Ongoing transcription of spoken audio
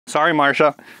Sorry,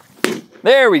 Marsha.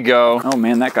 There we go. Oh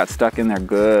man, that got stuck in there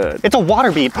good. It's a water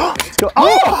bead. Let's go.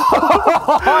 Oh!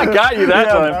 I got you that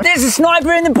time. There's a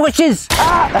sniper in the bushes.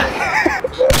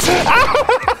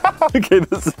 Okay,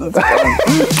 this is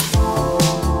fun.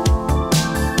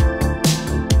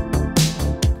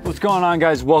 What's going on,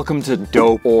 guys? Welcome to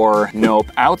Dope or Nope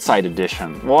Outside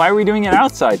Edition. Why are we doing it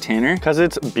outside, Tanner? Because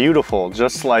it's beautiful,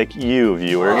 just like you,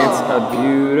 viewer. It's a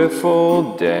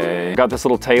beautiful day. Got this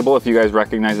little table. If you guys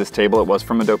recognize this table, it was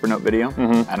from a Dope or Nope video.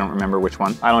 I don't remember which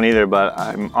one. I don't either, but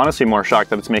I'm honestly more shocked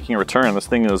that it's making a return. This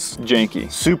thing is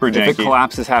Janky. super janky. If it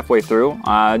collapses halfway through,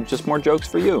 just more jokes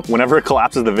for you. Whenever it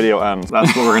collapses, the video ends.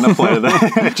 That's what we're gonna play today.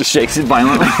 It just shakes it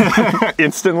violently.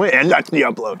 Instantly, and that's the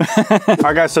upload. All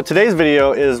right, guys, so today's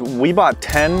video is we bought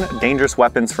 10 dangerous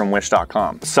weapons from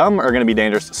wish.com. Some are gonna be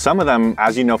dangerous. Some of them,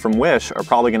 as you know from Wish, are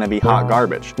probably gonna be hot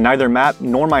garbage. Neither Matt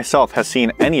nor myself has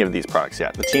seen any of these products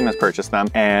yet. The team has purchased them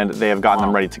and they have gotten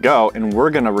them ready to go, and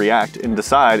we're gonna react and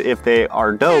decide if they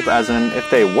are dope, as in if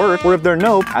they work, or if they're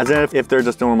nope, as in if they're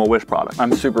just a normal Wish product.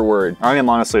 I'm super worried. I am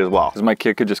honestly as well. Because my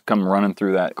kid could just come running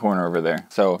through that corner over there.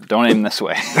 So don't aim this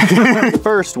way.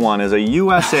 First one is a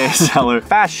USA seller,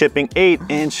 fast shipping,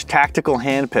 8-inch tactical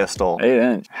hand pistol.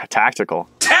 8-inch. Tactical.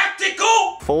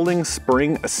 Folding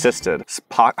spring assisted.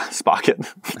 Spocket.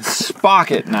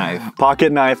 Pocket knife.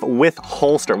 Pocket knife with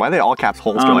holster. Why are they all caps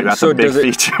holster? Like that's so a big does it,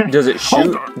 feature. Does it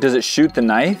shoot? Does it shoot the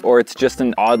knife, or it's just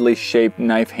an oddly shaped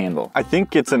knife handle? I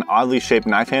think it's an oddly shaped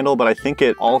knife handle, but I think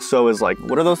it also is like,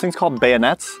 what are those things called?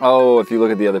 Bayonets? Oh, if you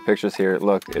look at the other pictures here,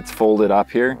 look, it's folded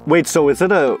up here. Wait, so is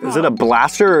it a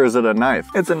blaster or is it a knife?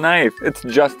 It's a knife. It's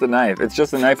just a knife. It's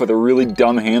just a knife with a really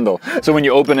dumb handle. So when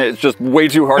you open it, it's just way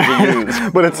too hard to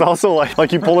use. But it's also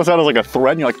like you pull this out as like a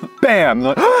thread and you're like, bam,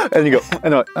 and you go,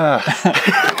 and they're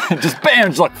like, just bam,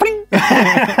 just like, bing.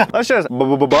 Let's just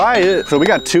buy it. So we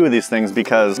got 2 of these things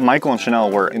because Michael and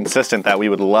Chanel were insistent that we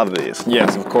would love these.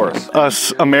 Yes, of course.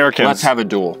 Us Americans. Let's have a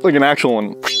duel. Like an actual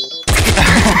one.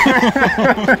 All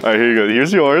right, here you go.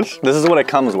 Here's yours. This is what it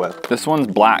comes with. This one's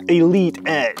black. Elite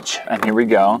Edge. And here we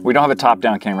go. We don't have a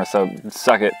top-down camera, so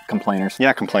suck it, complainers.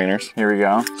 Yeah, complainers. Here we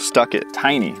go. Stuck it.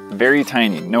 Tiny, very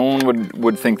tiny. No one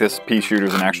would think this pea shooter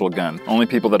is an actual gun. Only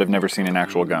people that have never seen an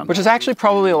actual gun, which is actually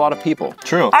probably a lot of people.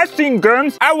 True. I've seen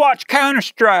guns. I watch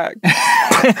Counter-Strike.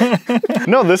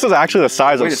 No, this is actually the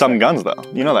size of some guns, though.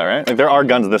 You know that, right? Like there are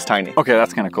guns this tiny. Okay,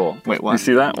 that's kind of cool. Wait, what? You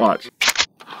see that? Watch.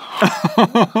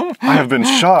 I have been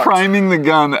shocked. Priming the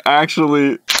gun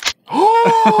actually.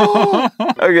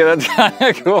 Okay, that's kind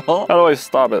of cool. How do I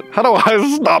stop it? How do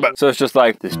I stop it? So it's just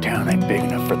like, this town ain't big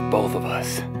enough for the both of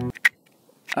us.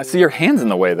 I see your hand's in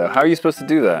the way though. How are you supposed to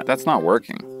do that? That's not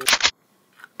working.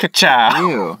 Ka-chow.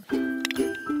 Ew.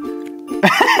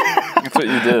 That's what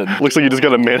you did. Looks like you just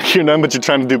got a manicure done, but you're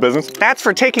trying to do business. That's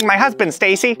for taking my husband,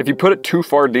 Stacy. If you put it too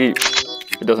far deep,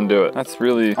 it doesn't do it. That's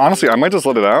really... Honestly, I might just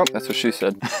let it out. That's what she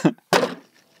said.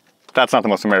 That's not the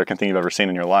most American thing you've ever seen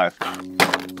in your life.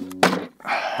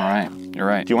 All right, you're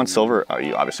right. Do you want silver? Oh,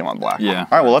 you obviously want black. Yeah.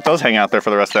 All right, well, let those hang out there for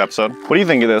the rest of the episode. What do you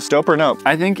think of this? Dope or nope?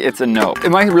 I think it's a no.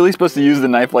 Am I really supposed to use the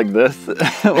knife like this?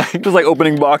 Like, just like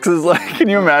opening boxes? Like, can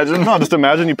you imagine? No, just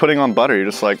imagine you putting on butter. You're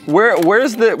just like...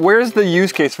 Where's the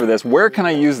use case for this? Where can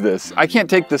I use this? I can't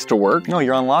take this to work. No,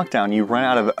 you're on lockdown. You run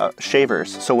out of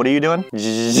shavers. So what are you doing?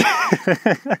 You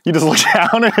just look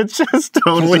down and it's just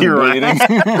totally raining.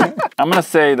 I'm gonna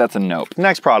say that's a nope.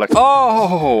 Next product.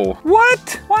 Oh,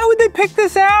 what? Why would they pick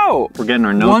this out? We're getting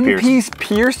our nose pierced. One-piece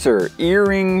piercer,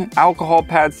 earring, alcohol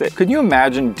pad set. Could you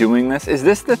imagine doing this? Is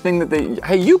this the thing that they,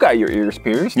 hey, you got your ears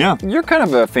pierced. Yeah. You're kind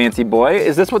of a fancy boy.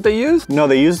 Is this what they use? No,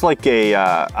 they use like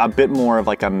a bit more of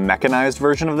like a mechanized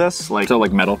version of this. Like, So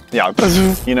like metal? yeah,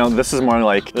 you know, this is more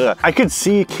like, ugh. I could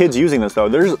see kids using this though.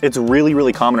 It's really,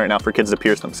 really common right now for kids to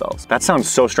pierce themselves. That sounds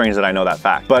so strange that I know that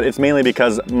fact, but it's mainly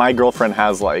because my girlfriend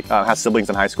has siblings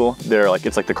in high school. They're like,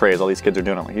 it's like the craze. All these kids are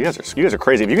doing it. I'm like, you guys are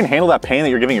crazy. If you can handle that pain that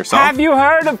you're giving yourself. Have you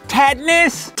heard of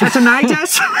tetanus?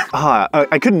 Tetanitis?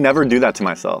 I could never do that to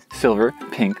myself. Silver,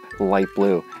 pink, light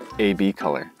blue, AB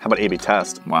color. How about AB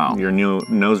test? Wow. Your new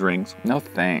nose rings. No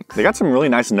thanks. They got some really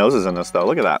nice noses in this though.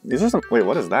 Look at that. These are some, wait,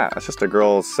 what is that? That's just a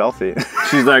girl's selfie.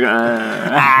 She's like,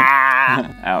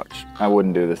 ouch. I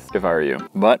wouldn't do this if I were you,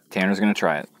 but Tanner's gonna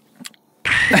try it.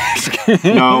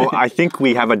 No, I think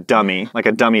we have a dummy, like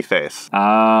a dummy face. And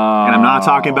I'm not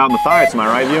talking about Matthias, am I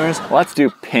right, viewers? Let's do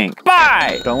pink.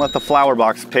 Bye! Don't let the flower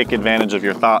box take advantage of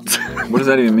your thoughts. What does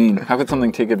that even mean? How could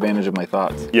something take advantage of my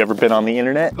thoughts? You ever been on the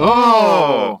internet?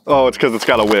 Oh! Oh, it's because it's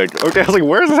got a wig. Okay, I was like,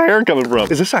 where's his hair coming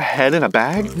from? Is this a head in a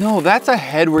bag? No, that's a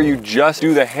head where you just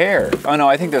do the hair. Oh no,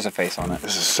 I think there's a face on it.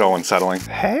 This is so unsettling.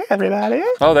 Hey, everybody.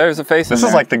 Oh, there's a face in This there.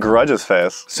 is like the Grudge's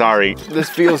face. Sorry. This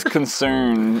feels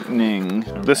concerning.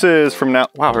 This is from now.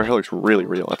 Wow, her hair looks really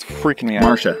real. That's freaking me out.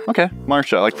 Marcia. Okay,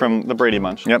 Marcia, like from the Brady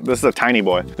Bunch. Yep, this is a tiny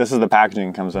boy. This is the packaging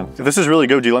it comes in. If this is really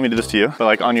good, do you let me do this to you? But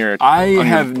like on your... I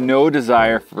have no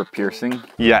desire for piercing.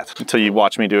 Yet, until you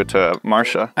watch me do it to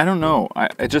Marcia. I don't know.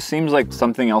 It just seems like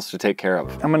something else to take care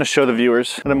of. I'm gonna show the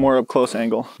viewers at a more up close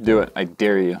angle. Do it. I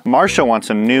dare you. Marcia wants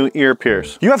a new ear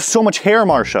pierce. You have so much hair,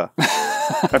 Marcia.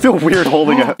 I feel weird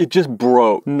holding it. It just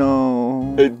broke.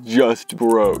 No. It just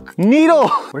broke. Needle!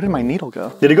 Where did my needle go?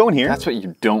 Did it go in here? That's what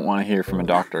you don't want to hear from a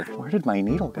doctor. Where did my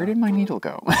needle go? Where did my needle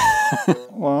go?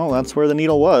 Well, that's where the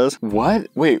needle was. What?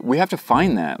 Wait, we have to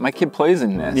find that. My kid plays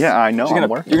in this. Yeah, I know. You're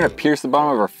gonna pierce the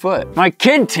bottom of her foot. My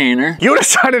kid, Tanner. You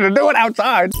decided to do it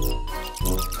outside.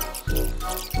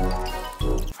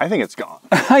 I think it's gone.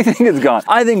 I think it's gone.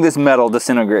 I think this metal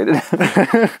disintegrated.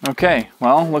 Okay,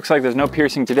 well, looks like there's no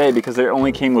piercing today because it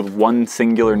only came with one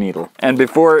singular needle. And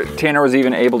before Tanner was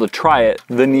even able to try it,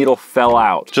 the needle fell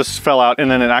out. Just fell out,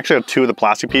 and then it actually had two of the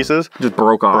plastic pieces. Just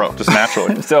broke off. Broke, just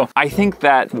naturally. So I think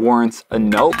that warrants a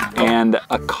note and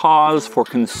a cause for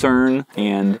concern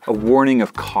and a warning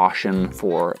of caution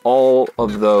for all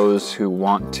of those who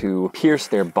want to pierce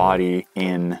their body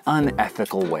in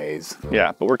unethical ways.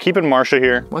 Yeah, but we're keeping Marcia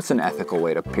here. What's an ethical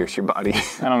way to pierce your body?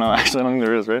 I don't know, actually, I don't think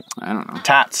there is, right? I don't know.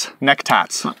 Tats, neck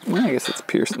tats. Well, I guess it's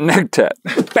pierced. Neck tat.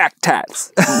 Back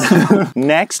tats.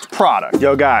 Next product.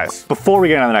 Yo guys, before we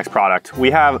get on the next product,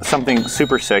 we have something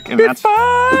super sick, and that's...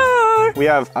 We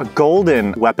have a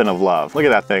golden weapon of love. Look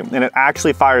at that thing, and it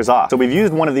actually fires off. So we've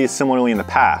used one of these similarly in the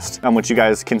past, which you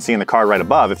guys can see in the card right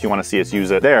above if you want to see us use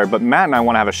it there. But Matt and I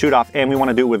want to have a shoot off, and we want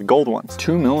to do it with gold ones.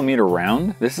 2mm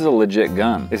round? This is a legit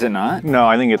gun, is it not? No,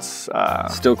 I think it's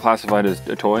still classified as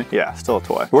a toy? Yeah, still a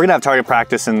toy. We're gonna have target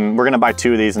practice, and we're gonna buy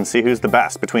 2 of these and see who's the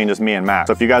best between just me and Matt.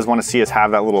 So if you guys want to see us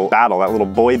have that little battle, that little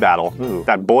boy battle,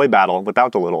 that boy battle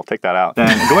without the little, take that out.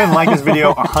 Then go ahead and like this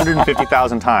video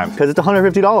 150,000 times because it's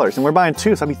 $150, and we're buying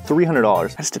 2, so that'd be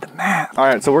 $300. I just did the math. All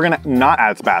right, so we're gonna not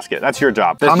add it to basket. That's your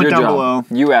job. That's comment your down job. below.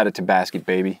 You add it to basket,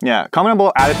 baby. Yeah, comment down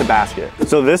below, add it to basket.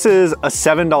 So this is a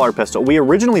 $7 pistol. We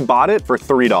originally bought it for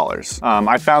 $3.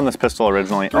 I found this pistol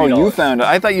originally. Oh, you found it.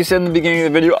 I thought you said in the beginning of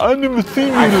the video, I've never seen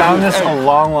it. I found this a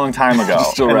long, long time ago.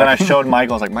 Still and then I rapping. showed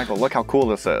Michael, I was like, Michael, look how cool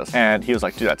this is. And he was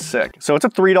like, dude, that's sick. So it's a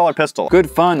 $3 pistol. Good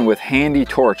fun with handy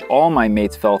torch. All my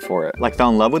mates fell for it. Like fell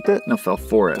in love with it? No, fell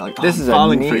for it. Like, this is a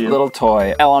falling for neat you. little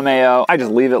toy. LMAO. I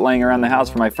just leave it laying around the house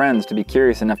for my friends to be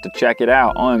curious enough to check it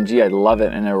out. OMG, I love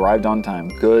it, and it arrived on time.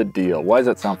 Good deal. Why does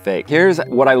that sound fake? Here's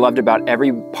what I loved about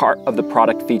every part of the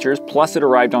product features, plus it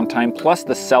arrived on time, plus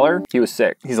the seller, he was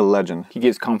sick. He's a legend. He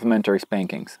gives complimentary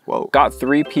spankings. Whoa. Got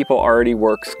 3 people already,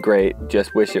 works great.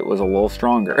 Just wish it was a little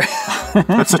stronger.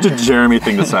 That's such a Jeremy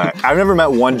thing to say. I've never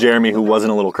met one Jeremy who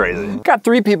wasn't a little crazy. Got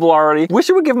 3 people already. Wish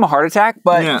it would give him a heart attack,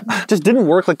 but Yeah, just didn't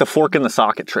work like the fork in the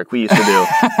socket trick we used to do.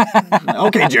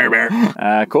 Okay, Jeremy.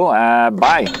 cool.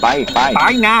 Bye.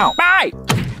 Bye now. Bye.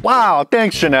 Wow,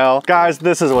 thanks, Chanel. Guys,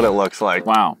 this is what it looks like.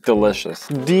 Wow, delicious.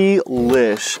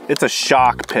 Delish. It's a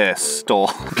shock pistol.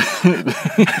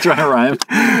 Trying to rhyme.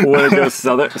 When it goes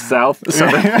southern.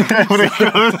 When it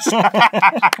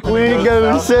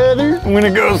goes southern. When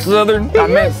it goes southern, I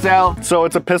meant south. So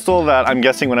it's a pistol that I'm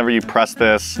guessing whenever you press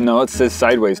this. No, it says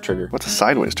sideways trigger. What's a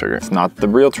sideways trigger? It's not the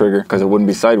real trigger, because it wouldn't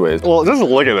be sideways. Well, just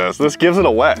look at this. This gives it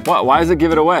away. What? Why does it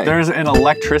give it away? There's an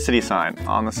electricity sign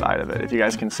on the side of it, if you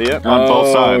guys can see it, on both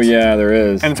sides. Oh, yeah, there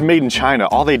is. And it's made in China.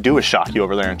 All they do is shock you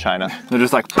over there in China. They're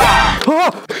just like, why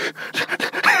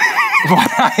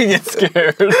I get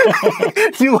scared?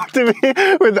 You looked at me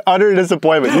with utter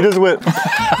disappointment. You just went,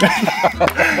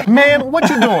 man, what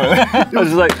you doing? I was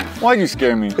just like, why'd you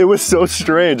scare me? It was so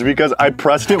strange because I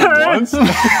pressed it once.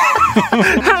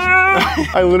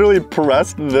 I literally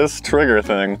pressed this trigger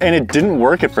thing and it didn't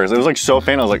work at first. It was like so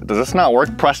faint. I was like, does this not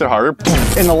work? Pressed it harder.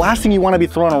 And the last thing you want to be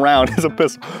throwing around is a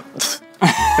pistol.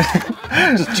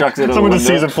 Just chucks it at Someone the just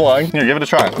sees window. it flying. Here, give it a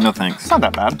try. No thanks. It's not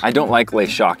that bad. I don't like Le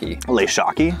Shocky. Le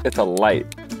Shocky? It's a light.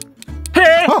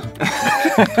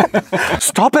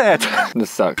 Stop it!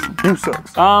 This sucks. You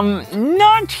sucks.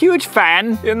 Not huge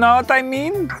fan. You know what I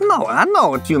mean? No, I know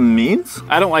what you mean.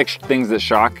 I don't like things that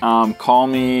shock. Call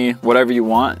me whatever you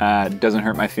want. Doesn't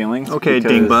hurt my feelings. Okay,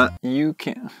 because dingbutt. You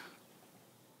can't.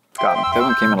 got them. That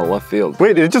one came out of left field.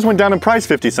 Wait, it just went down in price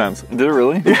 50 cents. Did it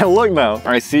really? Yeah, look now.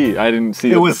 I see. I didn't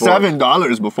see it. It was before.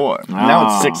 $7 before.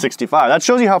 Now it's $6.65. That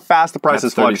shows you how fast the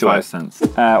prices fluctuate. 35 cents.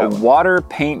 Water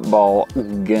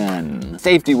paintball gun.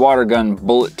 Safety water gun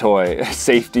bullet toy.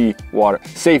 Safety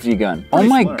gun. Oh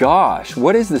my gosh,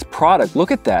 what is this product?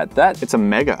 Look at that. It's a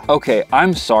mega. Okay,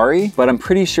 I'm sorry, but I'm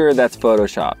pretty sure that's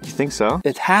Photoshop. You think so?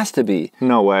 It has to be.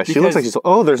 No way. She looks like she's,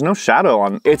 oh, there's no shadow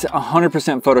on. It's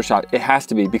 100% Photoshop. It has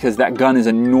to be because that gun is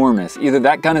enormous. Either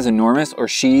that gun is enormous or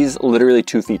she's literally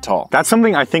 2 feet tall. That's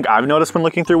something I think I've noticed when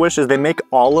looking through Wish is they make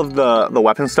all of the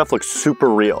weapon stuff look super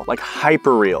real, like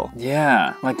hyper real.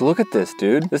 Yeah, like look at this,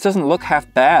 dude. This doesn't look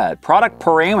half bad. Product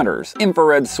parameters,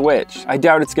 infrared switch. I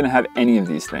doubt it's gonna have any of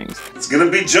these things. It's gonna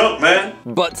be junk, man.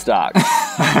 Butt stock.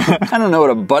 I don't know what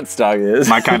a butt stock is.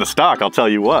 My kind of stock, I'll tell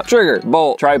you what. Trigger,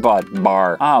 bolt, tripod,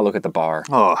 bar. Ah, look at the bar.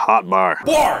 Oh, hot bar.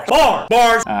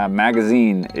 Bars.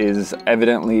 Magazine is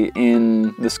evidently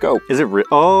in the scope. Is it real?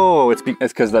 Oh, it's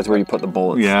because that's where you put the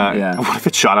bullets. Yeah. What if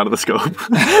it's shot out of the scope?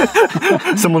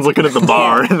 Someone's looking at the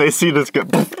bar and they see this go.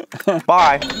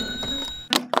 Bye.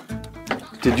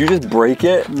 Did you just break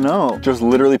it? No. Just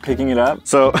literally picking it up?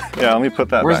 So, yeah, let me put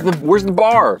that back. Where's the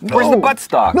bar? No. Where's the butt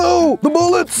stock? No, the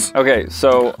bullets! Okay,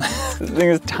 so this thing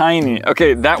is tiny.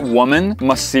 Okay, that woman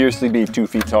must seriously be 2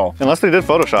 feet tall. Unless they did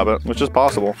Photoshop it, which is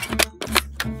possible.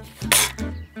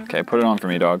 Okay, put it on for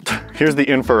me, dog. Here's the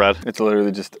infrared. It's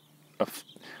literally just a...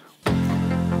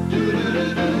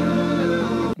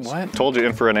 What? Told you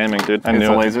infrared aiming, dude. I knew it's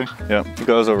a laser? Yeah, it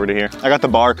goes over to here. I got the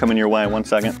bar coming your way, 1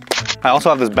 second. I also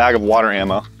have this bag of water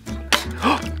ammo.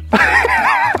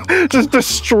 Just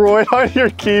destroyed on your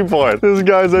keyboard. This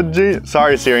guy's a genius.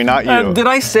 Sorry, Siri, not you. Did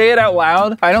I say it out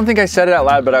loud? I don't think I said it out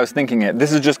loud, but I was thinking it.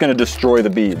 This is just gonna destroy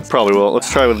the beads. Probably will.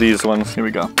 Let's try with these ones. Here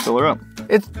we go. Fill her up.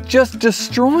 It's just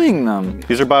destroying them.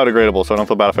 These are biodegradable, so I don't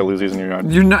feel bad if I lose these in your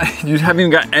yard. You haven't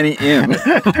even got any in.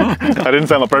 I didn't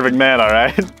say I'm a perfect man, all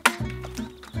right?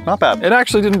 Not bad. It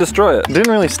actually didn't destroy it. It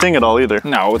didn't really sting at all either.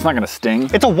 No, it's not gonna sting.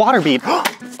 It's a water bead.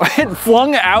 It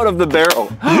flung out of the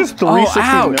barrel. Just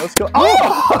 360 no scope.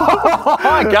 Oh!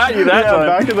 I got you that time.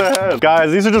 Back of the head.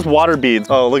 Guys, these are just water beads.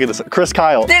 Oh, look at this. Chris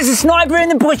Kyle. There's a sniper in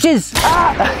the bushes.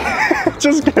 It's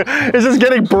just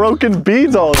getting broken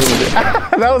beads all over it.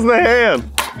 That was the hand.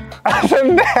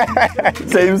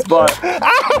 Same spot.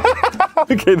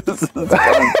 Okay, this is fun.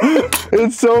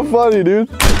 It's so funny, dude.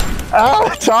 Ow,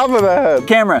 top of the head.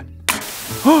 Camera.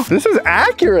 This is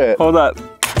accurate. Hold up.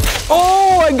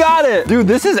 Oh, I got it. Dude,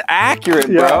 this is accurate,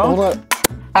 bro. Yeah, hold on.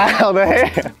 Ow, the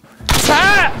hand.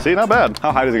 Ah! See, not bad.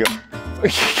 How high does it go? You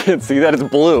can't see that, it's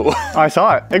blue. I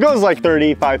saw it. It goes like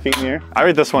 35 feet in the air. I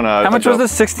rate this one How much was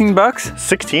this, 16 bucks?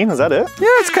 16, is that it? Yeah,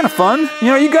 it's kind of fun. You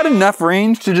know, you got enough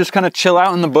range to just kind of chill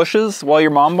out in the bushes while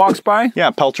your mom walks by. Yeah,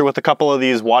 pelter with a couple of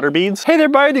these water beads. Hey, they're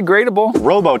biodegradable.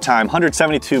 Robo time,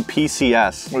 172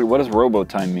 PCS. Wait, what does robo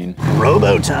time mean?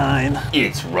 Robo time.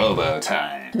 It's robo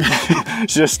time.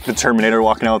 Just the Terminator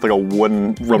walking out with like a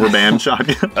wooden rubber band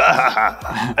shotgun.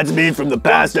 That's me from the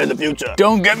past and the future.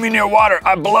 Don't get me near water,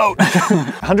 I bloat.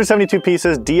 172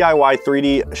 pieces, DIY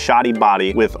 3D shoddy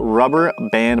body with rubber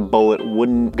band bullet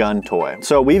wooden gun toy.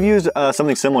 So we've used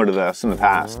something similar to this in the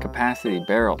past. Capacity,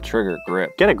 barrel, trigger,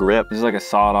 grip. Get a grip. This is like a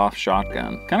sawed-off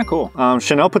shotgun. Kind of cool.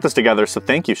 Chanel put this together, so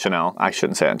thank you, Chanel. I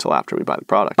shouldn't say it until after we buy the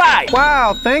product. Bye.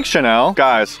 Wow, thanks, Chanel.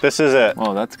 Guys, this is it.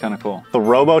 Oh, that's kind of cool. The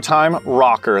Robo Time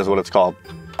Rocker is what it's called.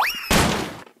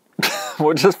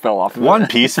 What just fell off of One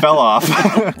it? piece fell off.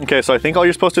 Okay, so I think all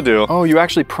you're supposed to do. Oh, you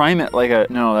actually prime it like a...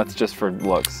 No, that's just for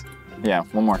looks. Yeah,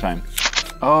 one more time.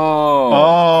 Oh.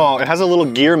 Oh, it has a little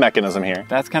gear mechanism here.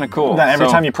 That's kind of cool. That every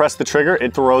time you press the trigger,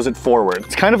 it throws it forward.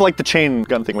 It's kind of like the chain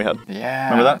gun thing we had. Yeah.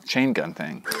 Remember that? Chain gun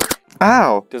thing.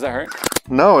 Ow. Does that hurt?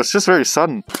 No, it's just very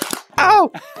sudden.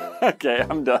 Ow. Okay,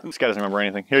 I'm done. This guy doesn't remember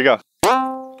anything. Here you go.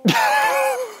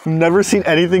 Never seen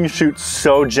anything shoot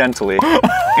so gently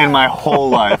in my whole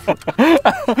life.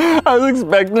 I was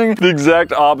expecting the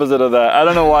exact opposite of that. I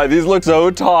don't know why. These look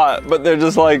so taut, but they're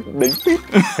just like...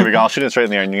 Here we go. I'll shoot it straight in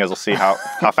the air and you guys will see how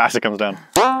fast it comes down.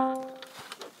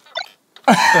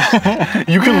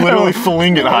 You can literally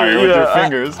fling it higher with your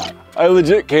fingers. I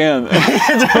legit can.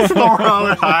 Just throw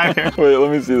it higher. Wait,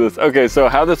 let me see this. Okay, so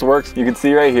how this works, you can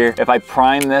see right here. If I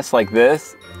prime this like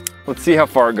this, let's see how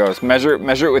far it goes. Measure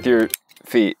it with your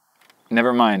feet.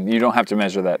 Never mind, you don't have to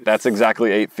measure that. That's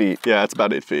exactly 8 feet. Yeah, it's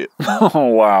about 8 feet. Oh,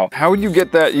 wow. How would you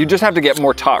get that? You just have to get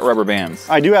more taut rubber bands.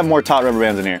 I do have more taut rubber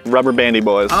bands in here. Rubber bandy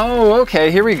boys. Oh,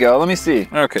 okay, here we go. Let me see.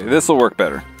 Okay, this will work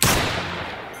better.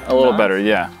 A little better,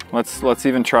 yeah. Let's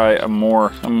even try a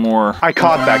more. I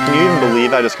caught that. Can you even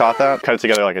believe I just caught that? Cut it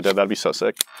together like I did. That'd be so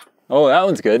sick. Oh, that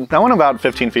one's good. That one about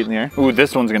 15 feet in the air. Ooh,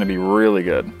 this one's gonna be really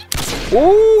good.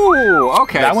 Ooh,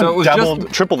 okay. That so one it was doubled,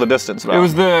 just, triple the distance. About. it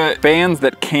was the fans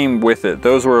that came with it.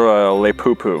 Those were Le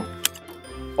Poo Poo.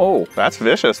 Oh. That's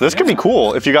vicious. This could be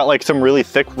cool if you got like some really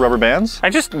thick rubber bands. I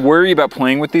just worry about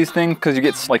playing with these things because you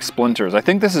get like splinters. I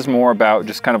think this is more about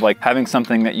just kind of like having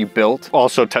something that you built.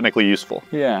 Also technically useful.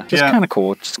 Yeah, just kind of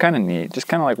cool, just kind of neat, just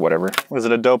kind of like whatever. Was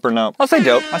it a dope or no? I'll say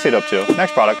dope. I say dope too.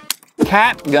 Next product.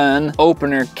 Cat gun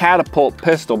opener, catapult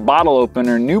pistol, bottle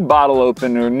opener, new bottle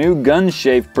opener, new gun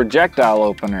shape, projectile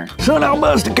opener. Son, I'll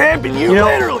bust a cap in you,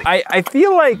 literally. I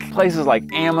feel like places like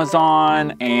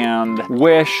Amazon and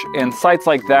Wish and sites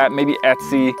like that, maybe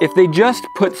Etsy, if they just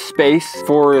put space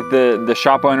for the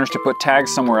shop owners to put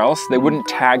tags somewhere else, they wouldn't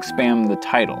tag spam the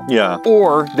title. Yeah.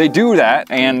 Or they do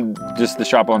that and just the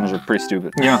shop owners are pretty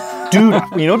stupid. Yeah. Dude,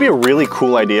 you know what'd be a really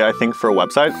cool idea, I think, for a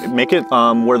website? Make it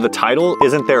where the title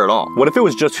isn't there at all. What if it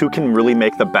was just who can really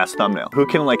make the best thumbnail? Who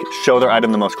can like show their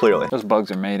item the most clearly? Those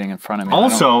bugs are mating in front of me.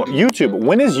 Also, YouTube.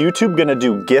 When is YouTube gonna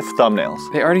do GIF thumbnails?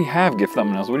 They already have GIF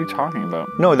thumbnails. What are you talking about?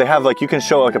 No, they have like, you can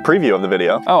show like a preview of the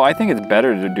video. Oh, I think it's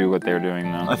better to do what they're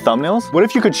doing though. Thumbnails? What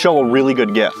if you could show a really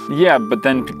good GIF? Yeah, but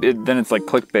then it's like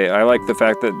clickbait. I like the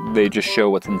fact that they just show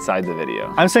what's inside the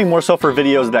video. I'm saying more so for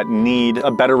videos that need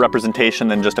a better representation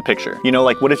than just a picture. You know,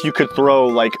 like what if you could throw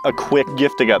like a quick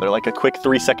GIF together, like a quick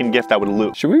 3-second GIF that would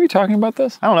loop? Should we be talking about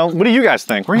this? I don't know. What do you guys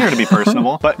think? We're here to be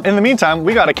personable. But in the meantime,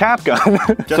 we got a cap gun.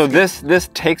 So this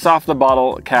takes off the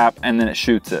bottle cap and then it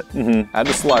shoots it. Mm-hmm. Add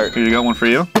the slart. Here you go, one for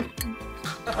you.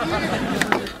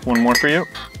 One more for you.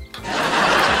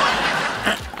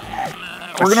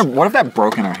 What if that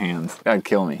broke in our hands? That'd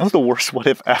kill me. That was the worst what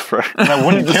if ever. And I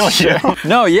wouldn't kill you.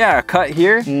 No, yeah, cut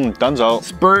here. Dunzo.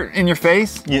 Spurt in your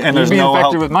face. Yeah, and there's You'd be no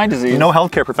infected with my disease. No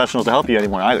healthcare professionals to help you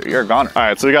anymore either. You're a goner. All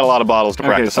right, so we got a lot of bottles to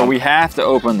practice so on. we have to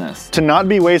open this. To not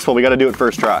be wasteful, we got to do it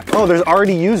first try. Oh, there's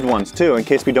already used ones too, in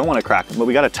case we don't want to crack them, but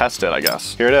we got to test it, I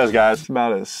guess. Here it is, guys. It's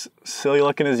about as silly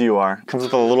looking as you are. Comes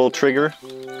with a little trigger.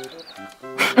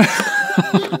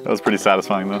 That was pretty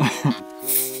satisfying though.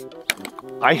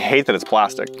 I hate that it's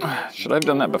plastic. Should I have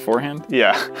done that beforehand?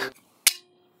 Yeah.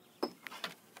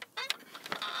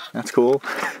 That's cool.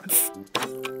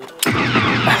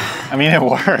 I mean, it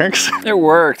works. It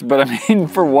worked, but I mean,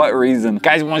 for what reason?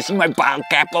 Guys, want to see my bottle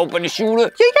cap open the shooter?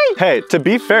 Hey, to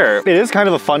be fair, it is kind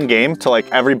of a fun game to like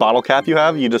every bottle cap you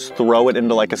have, you just throw it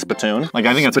into like a spittoon. Like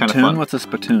I think that's kind of fun. What's a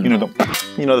spittoon? You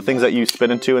know the things that you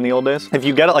spit into in the old days? If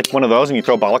you get it like one of those and you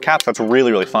throw bottle caps, that's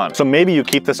really, really fun. So maybe you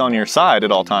keep this on your side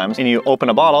at all times and you open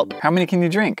a bottle. How many can you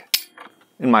drink?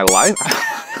 In my life?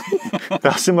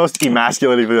 That's the most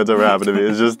emasculating thing that's ever happened to me.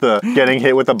 It's just the getting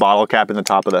hit with a bottle cap in the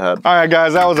top of the head. All right,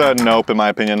 guys, that was a nope in my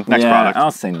opinion. Next product. I'll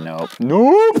say nope.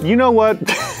 Nope. You know what?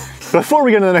 Before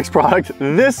we get into the next product,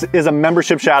 this is a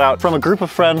membership shout out from a group of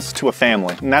friends to a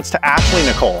family, and that's to Ashley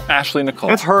Nicole. Ashley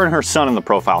Nicole. It's her and her son in the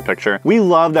profile picture. We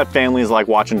love that families like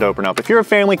watching Dope or Nope. If you're a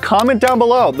family, comment down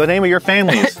below the name of your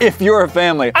families. If you're a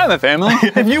family, I'm a family.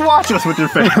 If you watch us with your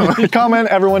family, comment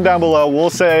everyone down below. We'll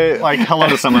say like hello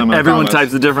to some of them. Everyone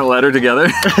types a different letter together.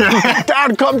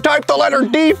 Dad, come type the letter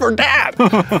D for dad.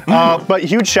 But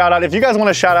huge shout out. If you guys want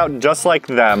to shout out just like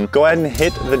them, go ahead and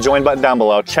hit the join button down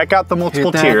below. Check out the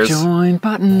multiple tiers. Join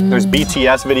button. There's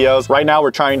BTS videos. Right now we're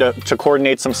trying to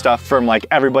coordinate some stuff from like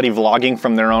everybody vlogging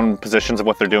from their own positions of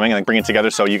what they're doing and like bring it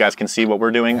together so you guys can see what we're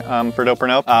doing for Dope or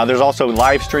Nope. There's also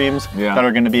live streams that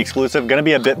are gonna be exclusive. Gonna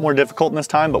be a bit more difficult in this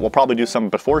time, but we'll probably do some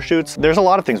before shoots. There's a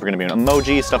lot of things we're gonna be doing,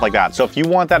 emojis, stuff like that. So if you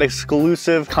want that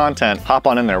exclusive content, hop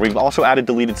on in there. We've also added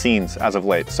deleted scenes as of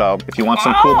late. So if you want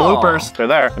some cool bloopers, they're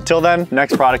there. Until then,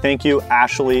 next product. Thank you,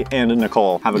 Ashley and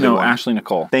Nicole. Have a good one. No, Ashley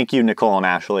Nicole. Thank you, Nicole and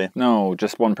Ashley. No,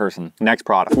 just one person. Next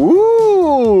product.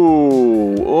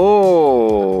 Ooh,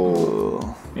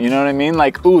 oh. You know what I mean?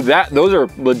 Like, ooh, those are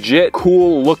legit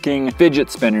cool looking fidget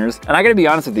spinners. And I gotta be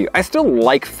honest with you, I still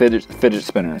like fidget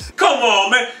spinners. Come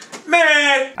on, man.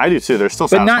 Man! I do too, they're still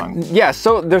But satisfying. yeah,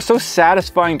 so they're so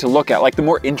satisfying to look at. Like the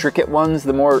more intricate ones,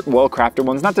 the more well-crafted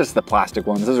ones, not just the plastic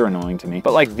ones, those are annoying to me.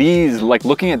 But like these, like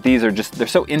looking at these are just, they're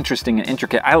so interesting and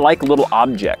intricate. I like little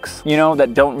objects, you know,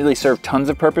 that don't really serve tons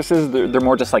of purposes. They're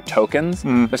more just like tokens.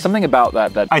 There's something about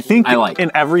that I think I like.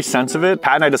 in every sense of it,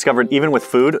 Pat and I discovered even with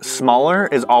food, smaller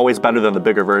is always better than the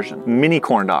bigger version. Mini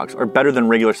corn dogs are better than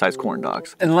regular sized corn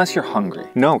dogs. Unless you're hungry.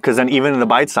 No, because then even the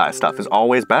bite-sized stuff is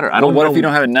always better. What if you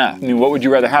don't have enough? I mean, what would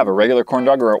you rather have, a regular corn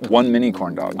dog or one mini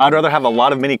corn dog? I'd rather have a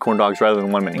lot of mini corn dogs rather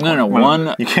than one mini. No,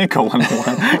 one. You can't go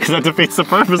 1-to-1 because that defeats the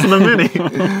purpose of the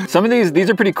mini. Some of these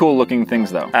are pretty cool looking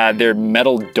things though. They're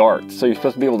metal darts, so you're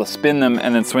supposed to be able to spin them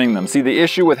and then swing them. See, the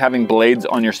issue with having blades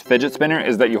on your fidget spinner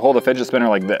is that you hold a fidget spinner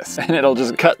like this, and it'll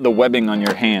just cut the webbing on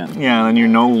your hand. Yeah, then you're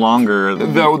no longer the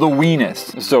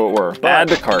weenus, so it were. Add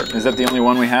to cart. Is that the only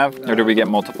one we have, or did we get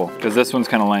multiple? Because this one's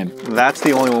kind of lame. That's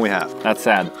the only one we have. That's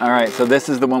sad. All right, so this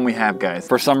is the one we have, guys.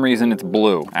 For some reason, it's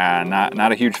blue.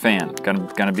 Not a huge fan.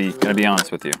 Gonna be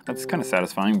honest with you. That's kind of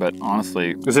satisfying, but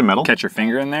honestly, is it metal? Catch your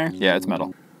finger in there? Yeah, it's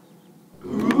metal.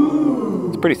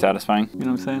 It's pretty satisfying. You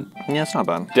know what I'm saying? Yeah, it's not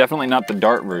bad. Definitely not the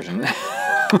dart version.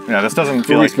 Yeah, this doesn't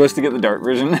feel Were we like... supposed to get the dart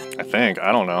version? I think,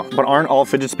 I don't know. But aren't all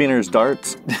fidget spinners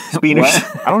darts? Spinners?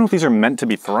 I don't know if these are meant to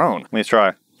be thrown. Let me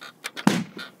try.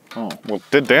 Oh, well,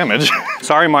 did damage.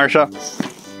 Sorry, Marsha.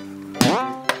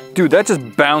 Dude, that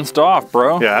just bounced off,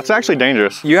 bro. Yeah, that's actually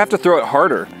dangerous. You have to throw it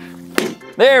harder.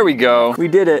 There we go. We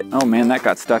did it. Oh man, that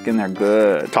got stuck in there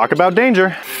good. Talk about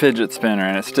danger. Fidget spinner,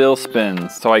 and it still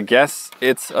spins. So I guess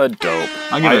it's a dope.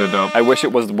 I'll give it a dope. I wish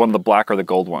it was one of the black or the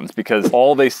gold ones, because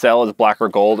all they sell is black or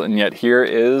gold, and yet here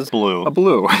is blue. A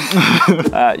blue.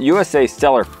 USA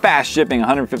seller, fast shipping,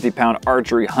 150-pound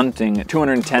archery hunting,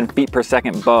 210 feet per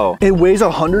second bow. It weighs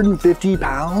 150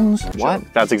 pounds? What?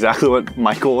 That's exactly what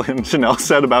Michael and Chanel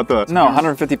said about the... No,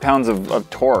 150 pounds of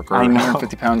torque, or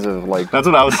 150 pounds of like... That's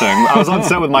what I was saying. I was on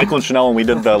set with Michael and Chanel when we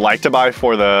did the like to buy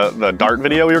for the dart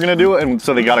video we were gonna do, and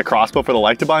so they got a crossbow for the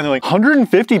like to buy, and they're like,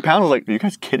 150 pounds? I was like, are you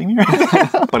guys kidding me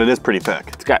right now? But it is pretty thick.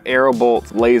 It's got arrow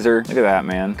bolts, laser. Look at that,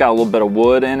 man. It's got a little bit of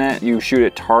wood in it. You shoot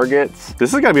at targets.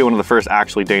 This is gotta be one of the first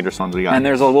actually dangerous ones we got. And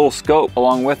there's a little scope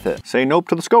along with it. Say nope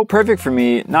to the scope. Perfect for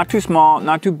me. Not too small,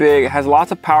 not too big. Has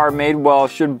lots of power, made well.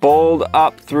 Should bold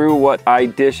up through what I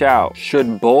dish out.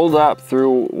 Should bold up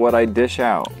through what I dish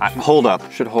out. Hold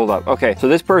up. Should hold up. Okay, so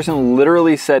this person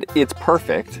literally said it's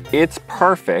perfect. It's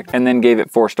perfect, and then gave it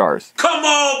 4 stars. Come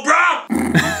on,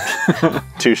 bro!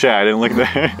 Touche, I didn't look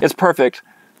there. It's perfect.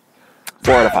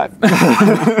 4 out of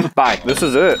 5. Bye. This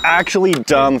is it. Actually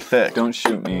dumb thick. Don't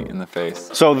shoot me in the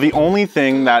face. So the only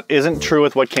thing that isn't true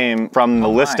with what came from the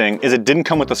listing is it didn't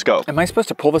come with the scope. Am I supposed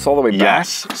to pull this all the way back?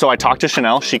 Yes. So I talked to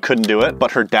Chanel, she couldn't do it,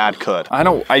 but her dad could. I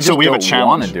just so we have a don't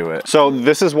challenge. want to do it. So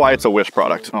this is why it's a Wish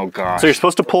product. Oh gosh. So you're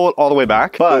supposed to pull it all the way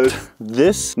back, but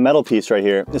this metal piece right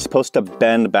here is supposed to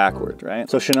bend backwards, right?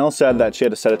 So Chanel said that she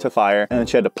had to set it to fire, and then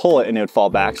she had to pull it and it would fall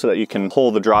back so that you can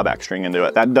pull the drawback string into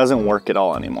it. That doesn't work at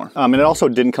all anymore. And it also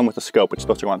didn't come with the scope, which is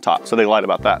supposed to go on top. So they lied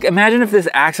about that. Imagine if this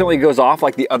accidentally goes off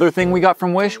like the other thing we got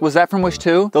from Wish. Was that from Wish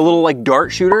too? The little like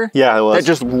dart shooter? Yeah, it was. That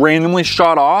just randomly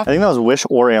shot off? I think that was Wish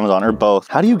or Amazon or both.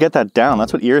 How do you get that down?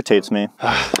 That's what irritates me.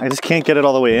 I just can't get it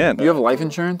all the way in. You have life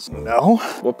insurance? No.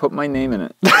 We'll put my name in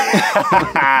it.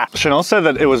 Chanel said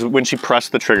that it was when she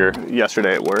pressed the trigger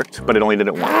yesterday it worked, but it only did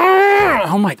it once.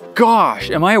 Oh my gosh,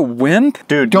 am I a wimp?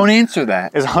 Dude. Don't answer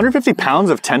that. Is 150 pounds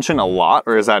of tension a lot,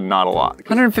 or is that not a lot?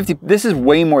 150, this is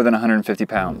way more than 150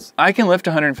 pounds. I can lift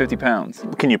 150 pounds.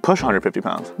 Can you push 150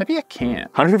 pounds? Maybe I can't.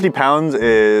 150 pounds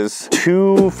is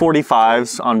 2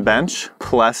 45s on bench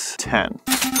plus 10.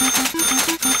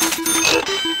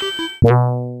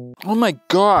 Oh my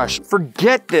gosh,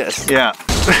 forget this. Yeah.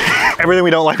 Everything we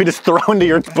don't like, we just throw into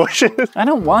your bushes. I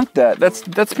don't want that. That's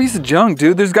a piece of junk,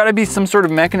 dude. There's gotta be some sort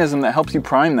of mechanism that helps you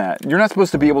prime that. You're not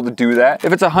supposed to be able to do that.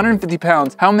 If it's 150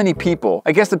 pounds, how many people?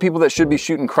 I guess the people that should be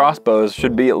shooting crossbows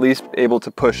should be at least able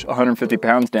to push 150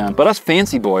 pounds down. But us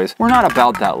fancy boys, we're not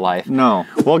about that life. No.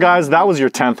 Well guys, that was your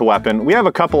 10th weapon. We have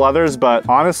a couple others, but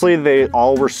honestly, they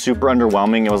all were super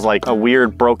underwhelming. It was like a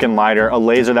weird broken lighter, a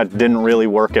laser that didn't really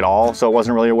work at all, so it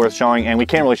wasn't really worth showing, and we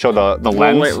can't really show the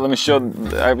lens. Wait, let me show,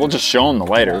 we'll just show them the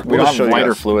lighter. We don't have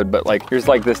lighter fluid, but like, here's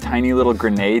like this tiny little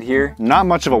grenade here. Not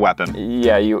much of a weapon.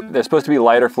 Yeah, there's supposed to be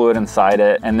lighter fluid inside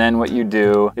it, and then what you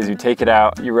do is you take it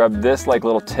out, you rub this like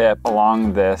little tip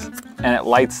along this, and it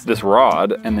lights this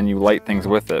rod, and then you light things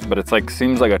with it. But it's like,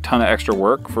 seems like a ton of extra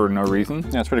work for no reason.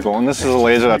 Yeah, it's pretty cool. And this is a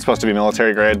laser that's supposed to be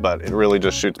military grade, but it really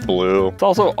just shoots blue. It's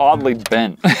also oddly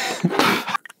bent.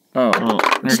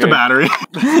 Just a battery.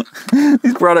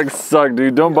 These products suck,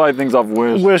 dude. Don't buy things off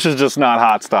Wish. Wish is just not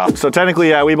hot stuff. So technically,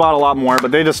 yeah, we bought a lot more,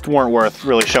 but they just weren't worth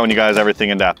really showing you guys everything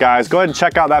in depth. Guys, go ahead and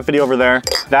check out that video over there.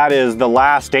 That is the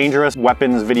last dangerous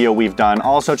weapons video we've done.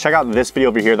 Also, check out this video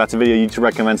over here. That's a video YouTube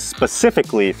recommends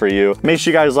specifically for you. Make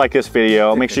sure you guys like this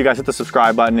video. Make sure you guys hit the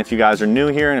subscribe button if you guys are new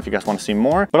here and if you guys want to see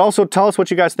more. But also tell us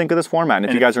what you guys think of this format and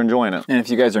if you guys are enjoying it. And if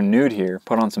you guys are nude here,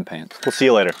 put on some pants. We'll see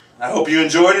you later. I hope you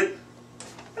enjoyed it.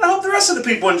 And I hope the rest of the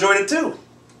people enjoyed it too.